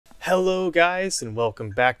Hello guys, and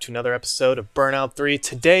welcome back to another episode of Burnout 3.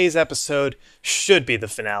 Today's episode should be the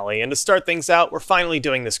finale, and to start things out, we're finally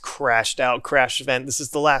doing this crashed out crash event. This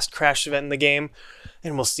is the last crash event in the game,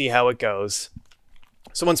 and we'll see how it goes.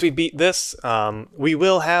 So once we beat this, we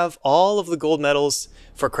will have all of the gold medals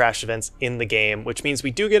for crash events in the game, which means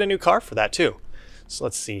we do get a new car for that too. So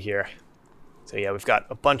let's see here. So yeah, we've got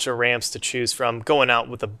a bunch of ramps to choose from, going out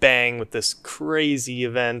with a bang with this crazy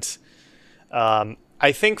event.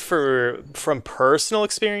 I think from personal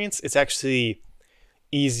experience, it's actually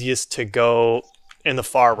easiest to go in the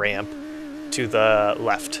far ramp to the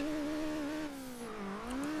left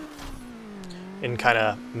and kind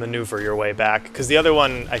of maneuver your way back, because the other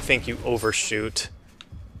one, I think you overshoot.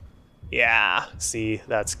 Yeah, see,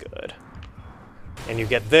 that's good. And you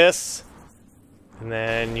get this, and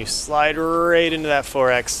then you slide right into that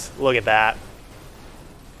 4X. Look at that.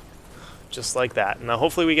 Just like that. And now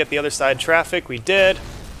hopefully we get the other side traffic. We did.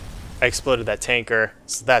 I exploded that tanker,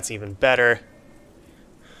 so that's even better.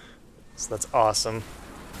 So that's awesome.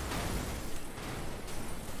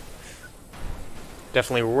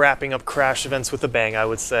 Definitely wrapping up crash events with a bang, I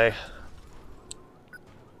would say.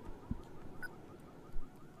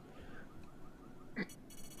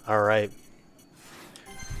 Alright.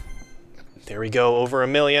 There we go, over 1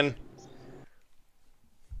 million.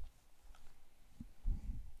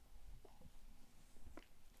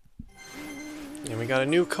 And we got a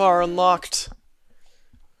new car unlocked.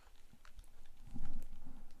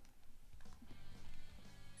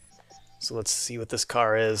 So let's see what this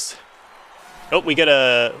car is. Oh, we get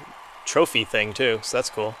a trophy thing too, so that's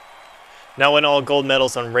cool. Now win all gold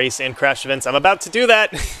medals on race and crash events. I'm about to do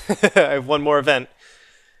that! I have one more event.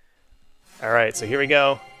 Alright, so here we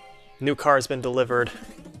go. New car has been delivered.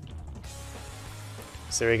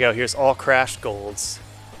 So there we go, here's all crashed golds.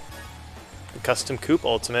 The custom coupe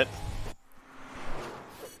ultimate.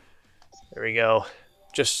 There we go.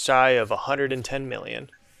 Just shy of 110 million.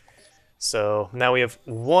 So now we have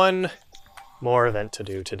one more event to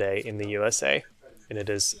do today in the USA. And it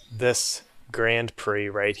is this Grand Prix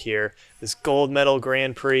right here. This gold medal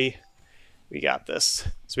Grand Prix. We got this.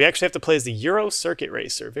 So we actually have to play as the Euro Circuit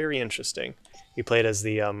Racer. Very interesting. We played as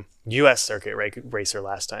the US Circuit Racer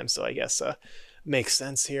last time, so I guess makes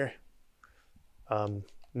sense here.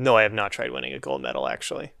 No, I have not tried winning a gold medal,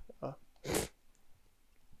 actually.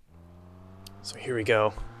 So here we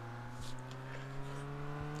go.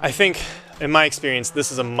 I think, in my experience,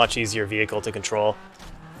 this is a much easier vehicle to control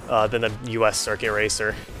than the US Circuit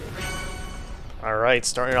Racer. Alright,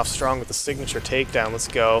 starting off strong with the signature takedown. Let's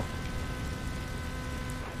go.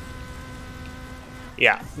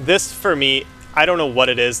 Yeah, this, for me, I don't know what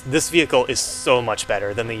it is. This vehicle is so much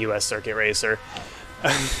better than the US Circuit Racer.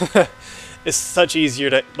 It's such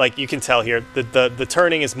easier to, like, you can tell here, the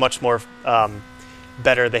turning is much more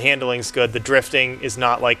better, the handling's good, the drifting is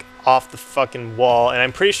not like off the fucking wall, and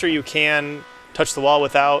I'm pretty sure you can touch the wall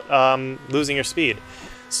without losing your speed.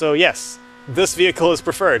 So yes, this vehicle is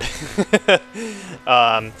preferred.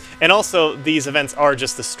 And also these events are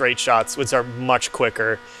just the straight shots, which are much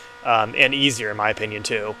quicker and easier in my opinion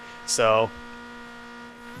too. So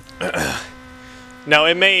now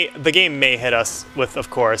the game may hit us with, of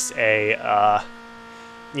course, a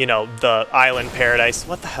you know, the Island Paradise,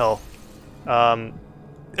 what the hell,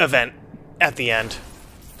 event at the end.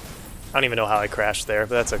 I don't even know how I crashed there,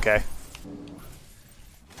 but that's okay.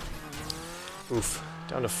 Oof,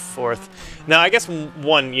 down to 4th. Now, I guess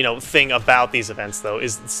one, you know, thing about these events, though,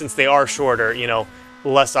 is since they are shorter, you know,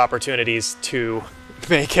 less opportunities to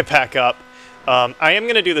make it back up. I am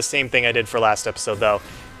going to do the same thing I did for last episode, though,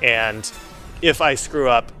 and if I screw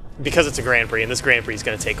up, because it's a Grand Prix, and this Grand Prix is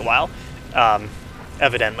going to take a while,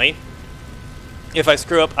 evidently, if I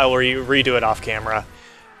screw up, I will redo it off camera.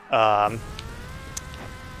 But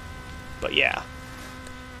yeah.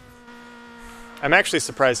 I'm actually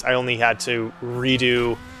surprised I only had to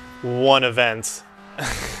redo one event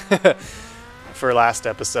for last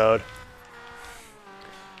episode.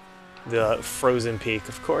 The Frozen Peak,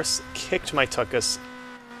 of course, kicked my tuchus.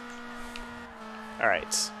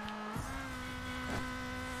 Alright.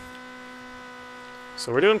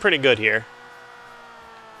 So we're doing pretty good here.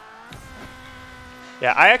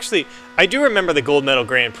 Yeah, I do remember the Gold Medal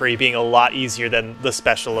Grand Prix being a lot easier than the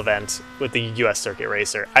special event with the US Circuit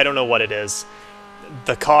Racer. I don't know what it is.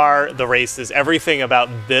 The car, the races, everything about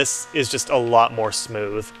this is just a lot more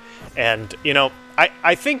smooth. And, you know,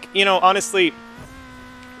 I think, you know, honestly,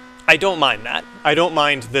 I don't mind that. I don't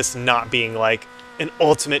mind this not being, like, an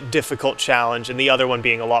ultimate difficult challenge and the other one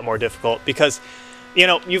being a lot more difficult because, you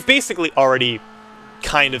know, you've basically already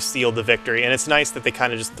kind of sealed the victory, and it's nice that they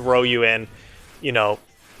kind of just throw you in, you know,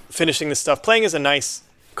 finishing this stuff. Playing as a nice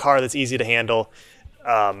car that's easy to handle.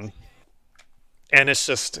 And it's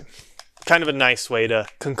just kind of a nice way to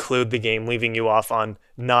conclude the game, leaving you off on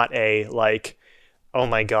not a, like, oh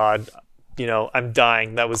my god, you know, I'm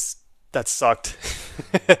dying, that sucked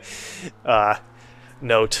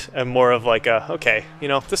note, and more of like a, okay, you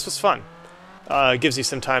know, this was fun. It gives you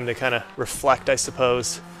some time to kind of reflect, I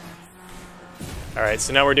suppose. Alright,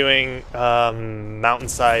 so now we're doing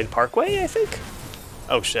Mountainside Parkway, I think?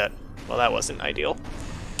 Oh shit. Well, that wasn't ideal.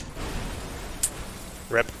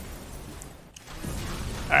 Rip.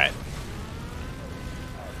 Alright.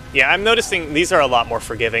 Yeah, I'm noticing these are a lot more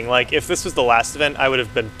forgiving. Like, if this was the last event, I would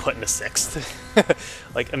have been put in a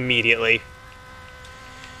 6th. Like, immediately.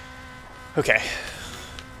 Okay.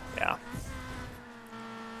 Yeah.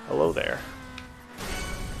 Hello there.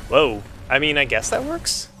 Whoa. I mean, I guess that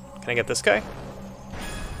works. Can I get this guy?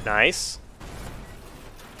 Nice.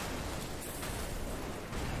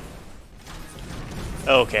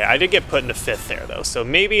 Okay, I did get put in a 5th there, though, so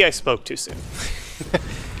maybe I spoke too soon.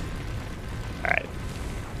 Alright.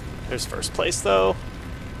 There's first place, though.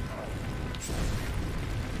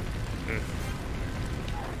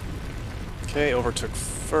 Okay, overtook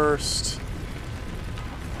first.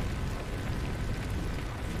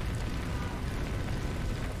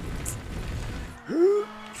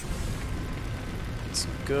 It's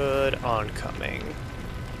good oncoming.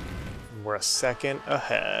 We're a 2nd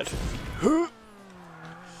ahead.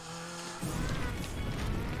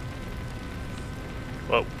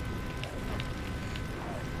 Whoa.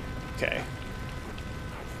 Okay.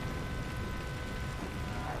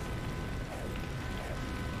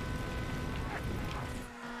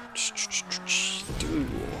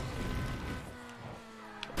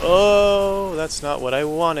 Oh, that's not what I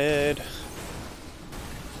wanted.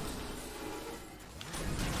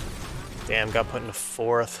 Damn, got put in a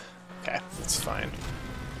 4th. Okay, that's fine.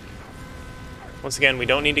 Once again, we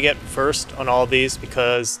don't need to get first on all of these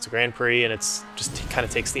because it's a Grand Prix and it's just kind of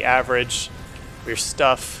takes the average of your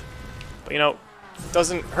stuff. But, you know, it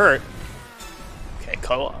doesn't hurt. Okay,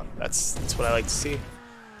 come on. That's what I like to see.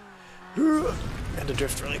 Had to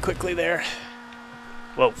drift really quickly there.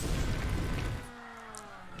 Whoa.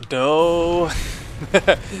 No.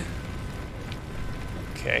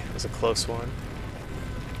 Okay, that was a close one.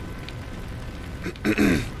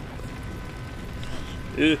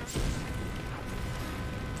 Ew.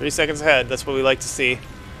 3 seconds ahead, that's what we like to see.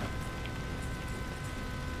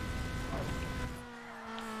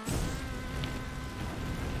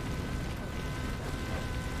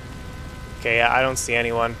 Okay, yeah, I don't see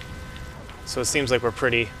anyone. So it seems like we're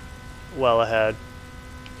pretty well ahead.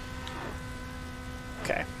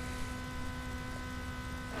 Okay.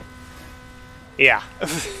 Yeah.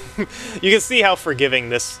 You can see how forgiving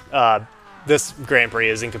this this Grand Prix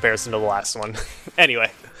is in comparison to the last one.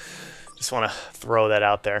 Anyway, just want to throw that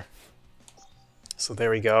out there. So there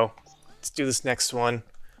we go. Let's do this next one.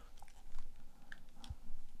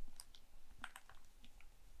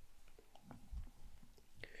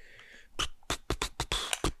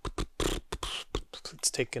 It's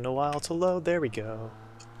taking a while to load. There we go.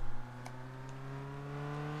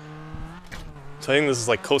 So I think this is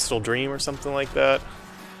like Coastal Dream or something like that.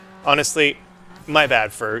 Honestly, my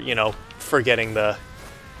bad for, you know, forgetting the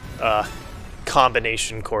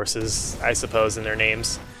combination courses, I suppose, in their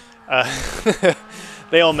names.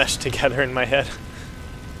 They all mesh together in my head.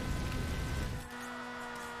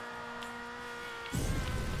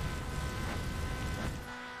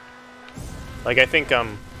 Like, I think,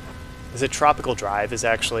 is it Tropical Drive is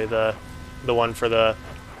actually the one for the...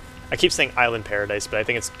 I keep saying Island Paradise, but I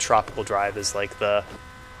think it's Tropical Drive is like the...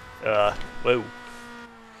 whoa.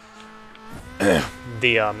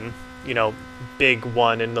 The, you know, big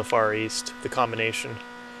one in the Far East, the combination.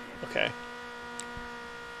 Okay.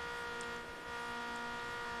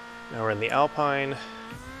 Now we're in the Alpine.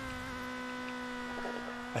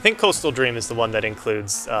 I think Coastal Dream is the one that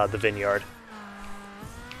includes the Vineyard.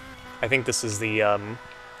 I think this is the,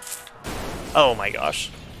 oh my gosh.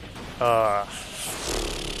 I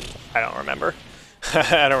don't remember.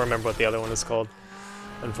 I don't remember what the other one is called,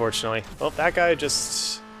 unfortunately. Well, that guy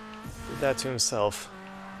just did that to himself.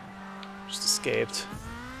 Just escaped.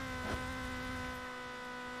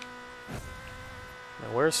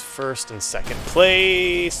 Now, where's first and second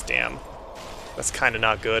place? Damn. That's kind of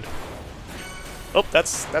not good. Oh,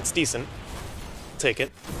 that's decent. I'll take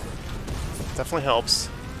it. Definitely helps.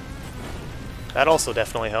 That also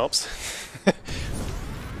definitely helps.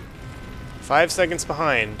 5 seconds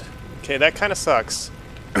behind. Okay, that kind of sucks.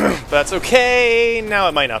 But that's okay. Now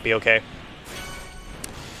it might not be okay.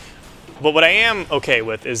 But what I am okay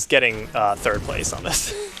with is getting 3rd place on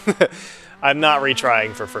this. I'm not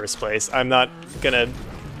retrying for 1st place. I'm not gonna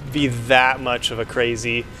be that much of a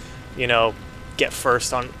crazy, you know, get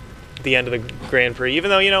first on the end of the Grand Prix, even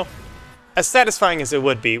though, you know, as satisfying as it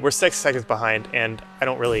would be, we're 6 seconds behind, and I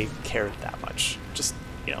don't really care that much. Just,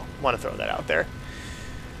 you know, want to throw that out there.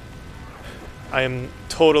 I am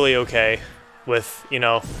totally okay with, you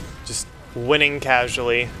know, just winning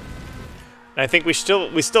casually. And I think we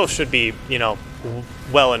still should be, you know,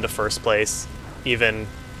 well into first place, even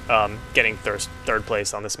getting third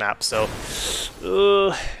place on this map. So,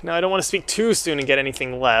 now I don't want to speak too soon and get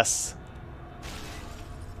anything less.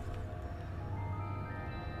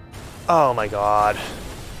 Oh my god.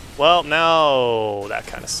 Well, now that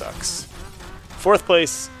kind of sucks. 4th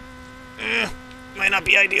place, might not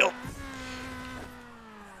be ideal.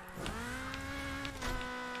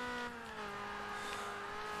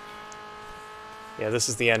 Yeah, this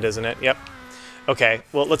is the end, isn't it? Yep. Okay,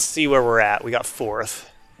 well, let's see where we're at. We got 4th.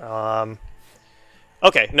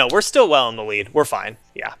 Okay, no, we're still well in the lead. We're fine.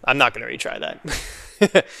 Yeah, I'm not going to retry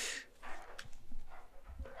that.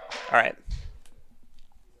 Alright.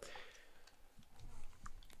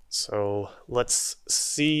 So, let's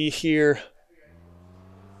see here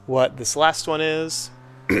what this last one is.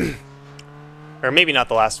 Or maybe not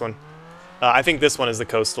the last one. I think this one is the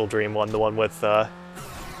Coastal Dream one, the one with,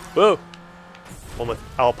 whoa! One with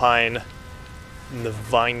Alpine, and the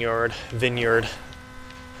Vineyard.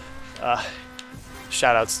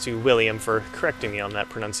 Shoutouts to William for correcting me on that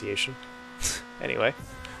pronunciation. Anyway.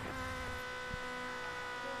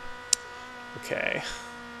 Okay.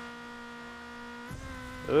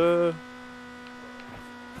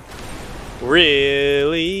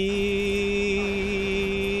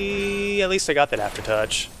 Really? At least I got that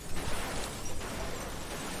aftertouch.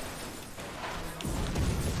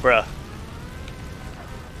 Bruh.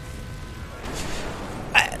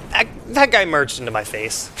 That guy merged into my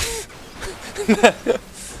face.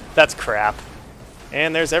 That's crap.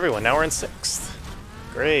 And there's everyone. Now we're in 6th.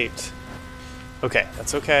 Great. Okay,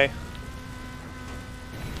 that's okay.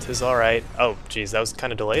 Tis alright. Oh, geez, that was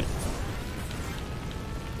kind of delayed.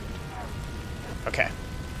 Okay.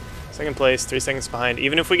 2nd place, 3 seconds behind.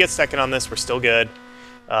 Even if we get 2nd on this, we're still good.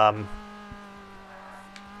 Oh,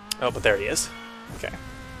 but there he is. Okay.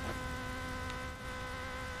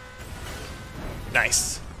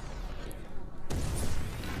 Nice.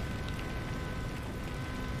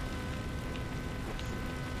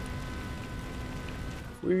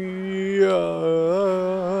 We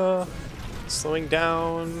are slowing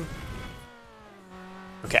down.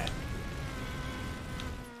 Okay.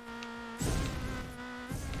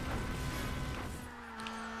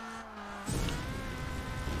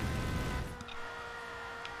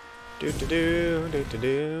 Do do do do do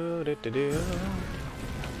do do do do.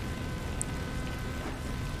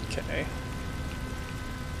 Okay.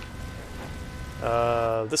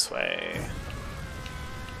 This way.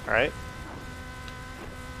 All right.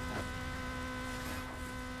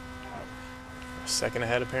 Second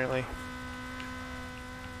ahead, apparently.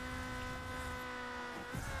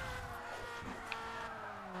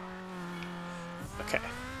 Okay.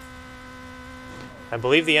 I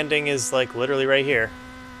believe the ending is, like, literally right here.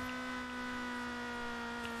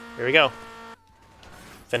 Here we go.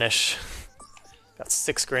 Finish. Got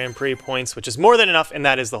 6 Grand Prix points, which is more than enough, and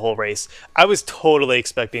that is the whole race. I was totally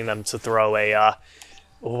expecting them to throw a,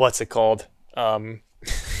 what's it called? Oh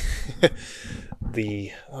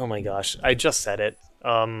my gosh, I just said it.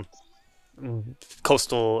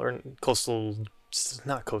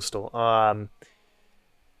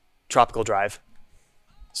 Tropical Drive.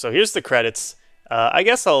 So here's the credits. I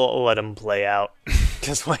guess I'll let them play out,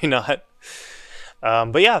 because why not?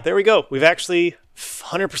 But yeah, there we go. We've actually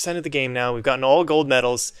 100% of the game now. We've gotten all gold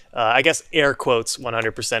medals. I guess air quotes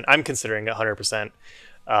 100%. I'm considering it 100%.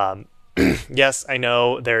 Yes, I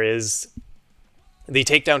know there is the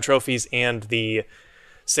takedown trophies and the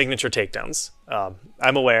signature takedowns.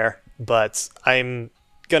 I'm aware, but I'm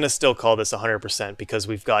gonna still call this 100% because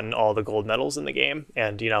we've gotten all the gold medals in the game,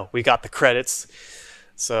 and you know, we got the credits.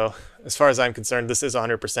 So as far as I'm concerned, this is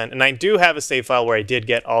 100%. And I do have a save file where I did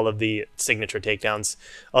get all of the signature takedowns,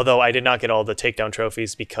 although I did not get all the takedown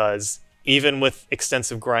trophies because even with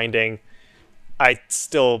extensive grinding, I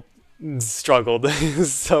still struggled.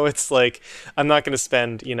 So it's like, I'm not going to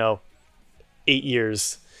spend, you know, 8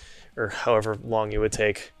 years or however long it would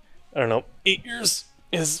take. I don't know, 8 years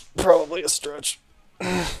is probably a stretch,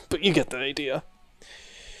 but you get the idea.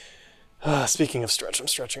 Speaking of stretch, I'm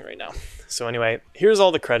stretching right now. So anyway, here's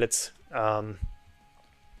all the credits. I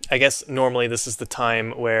guess normally this is the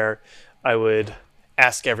time where I would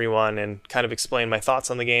ask everyone and kind of explain my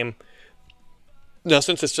thoughts on the game. Now,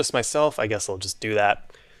 since it's just myself, I guess I'll just do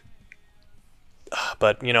that.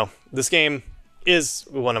 But, you know, this game is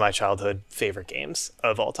one of my childhood favorite games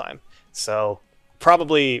of all time. So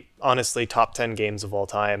probably, honestly, top 10 games of all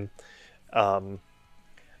time.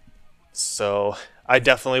 So I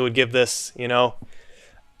definitely would give this, you know,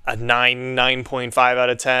 a 9.5 out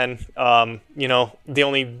of 10. You know, the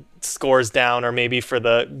only scores down are maybe for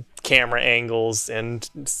the camera angles and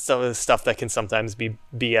some of the stuff that can sometimes be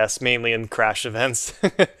BS, mainly in crash events.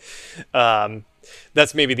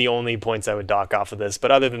 That's maybe the only points I would dock off of this.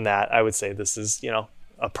 But other than that, I would say this is, you know,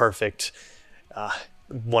 a perfect,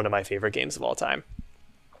 one of my favorite games of all time.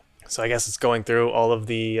 So I guess it's going through all of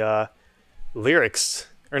the lyrics,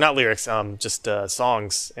 or not lyrics, just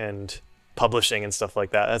songs and publishing and stuff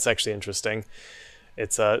like that. That's actually interesting.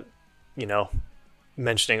 It's you know,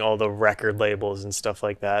 mentioning all the record labels and stuff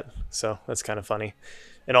like that. So that's kind of funny.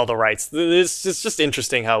 And all the rights. It's just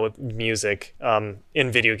interesting how with music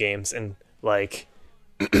in video games and like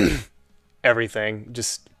everything,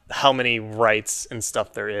 just how many rights and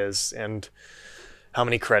stuff there is and how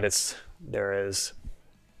many credits there is.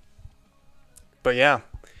 But yeah,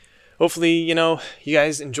 hopefully, you know, you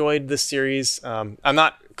guys enjoyed this series. I'm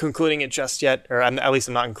not concluding it just yet, or at least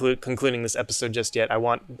I'm not concluding this episode just yet. I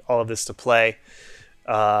want all of this to play,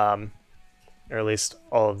 or at least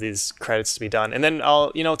all of these credits to be done. And then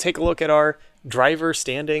I'll, you know, take a look at our driver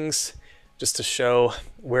standings just to show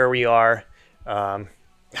where we are,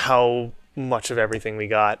 how much of everything we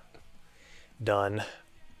got done.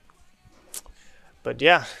 But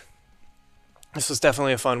yeah, this was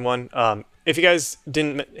definitely a fun one. If you guys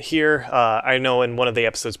didn't hear, I know in one of the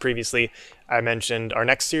episodes previously, I mentioned our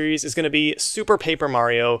next series is going to be Super Paper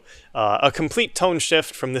Mario, a complete tone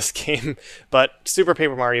shift from this game, but Super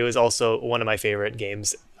Paper Mario is also one of my favorite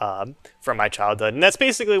games from my childhood, and that's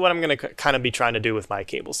basically what I'm going to kind of be trying to do with my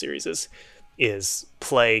cable series is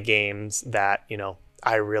play games that, you know,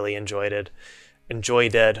 I really enjoyed.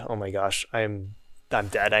 Oh my gosh, I'm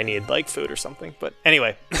dead. I need like food or something, but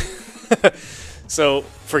anyway. So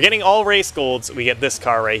for getting all race golds, we get this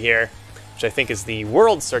car right here, which I think is the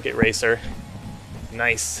World Circuit Racer.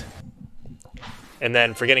 Nice. And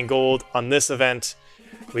then for getting gold on this event,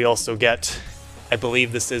 we also get, I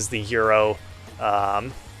believe this is the Euro,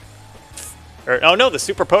 oh no, the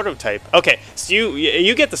Super Prototype. Okay, so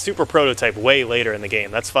you get the Super Prototype way later in the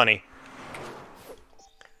game. That's funny.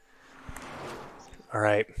 All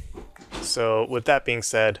right. So with that being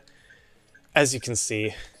said, as you can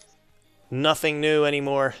see, nothing new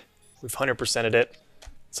anymore. We've 100%ed it.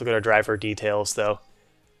 Let's look at our driver details, though.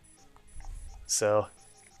 So,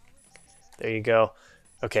 there you go.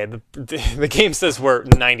 Okay, the game says we're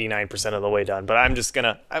 99% of the way done, but I'm just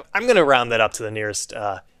gonna I'm gonna round that up to the nearest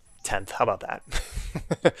 10th. How about that?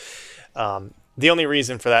 The only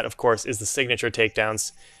reason for that, of course, is the signature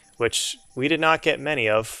takedowns, which we did not get many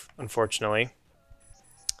of, unfortunately.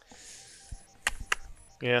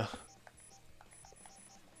 Yeah.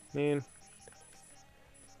 I mean,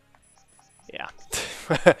 yeah.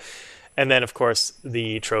 And then, of course,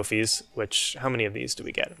 the trophies, which, how many of these do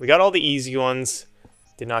we get? We got all the easy ones.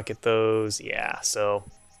 Did not get those. Yeah, so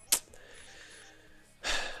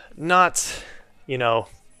not, you know,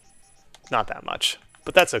 not that much.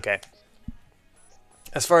 But that's okay.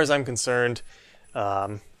 As far as I'm concerned,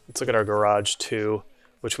 let's look at our garage too,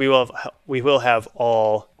 which we will have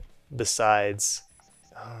all besides,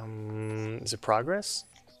 is it progress?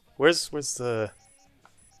 Where's the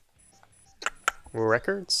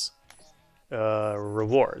records?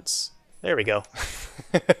 Rewards. There we go.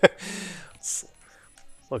 Let's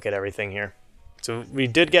look at everything here. So we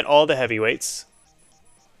did get all the heavyweights,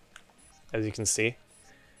 as you can see.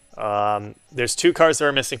 There's 2 cars that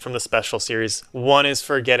are missing from the special series. One is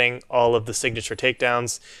for getting all of the signature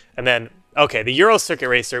takedowns, and then, okay, the Euro Circuit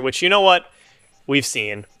Racer, which, you know what, we've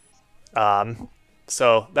seen.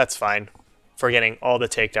 So that's fine for getting all the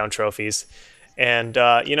takedown trophies. And,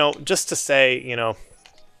 you know, just to say, you know,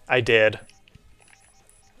 I did.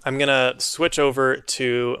 I'm going to switch over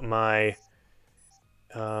to my,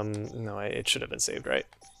 no, it should have been saved, right?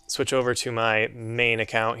 Switch over to my main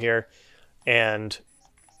account here, and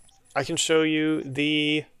I can show you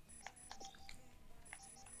the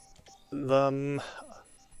other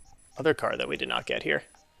car that we did not get here.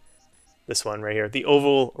 This one right here, the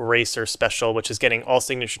Oval Racer Special, which is getting all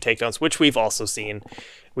signature takedowns, which we've also seen.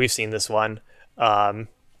 We've seen this one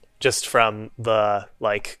just from the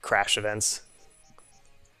like crash events.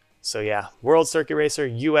 So yeah, World Circuit Racer,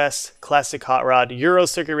 US Classic Hot Rod, Euro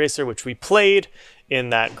Circuit Racer, which we played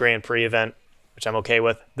in that Grand Prix event, which I'm okay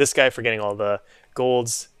with. This guy for getting all the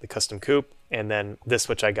golds, the custom coupe, and then this,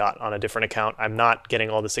 which I got on a different account. I'm not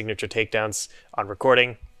getting all the signature takedowns on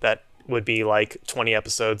recording. That would be like 20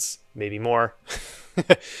 episodes, maybe more.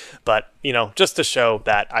 But, you know, just to show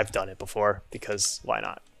that I've done it before, because why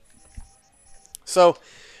not? So,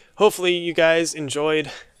 hopefully you guys enjoyed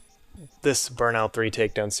this Burnout 3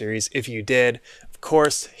 Takedown series. If you did, of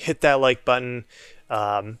course, hit that like button.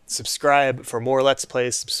 Subscribe for more Let's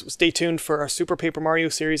Plays. Stay tuned for our Super Paper Mario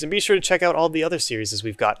series, and be sure to check out all the other series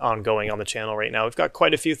we've got ongoing on the channel right now. We've got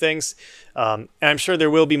quite a few things, and I'm sure there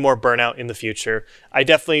will be more Burnout in the future. I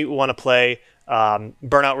definitely want to play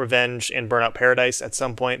Burnout Revenge and Burnout Paradise at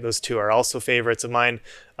some point. Those two are also favorites of mine,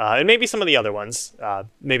 and maybe some of the other ones.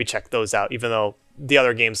 Maybe check those out, even though the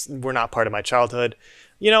other games were not part of my childhood.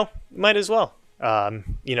 You know, might as well.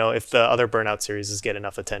 You know, if the other Burnout series get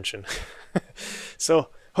enough attention. So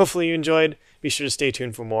hopefully you enjoyed. Be sure to stay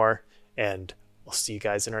tuned for more, and I'll see you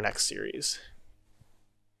guys in our next series.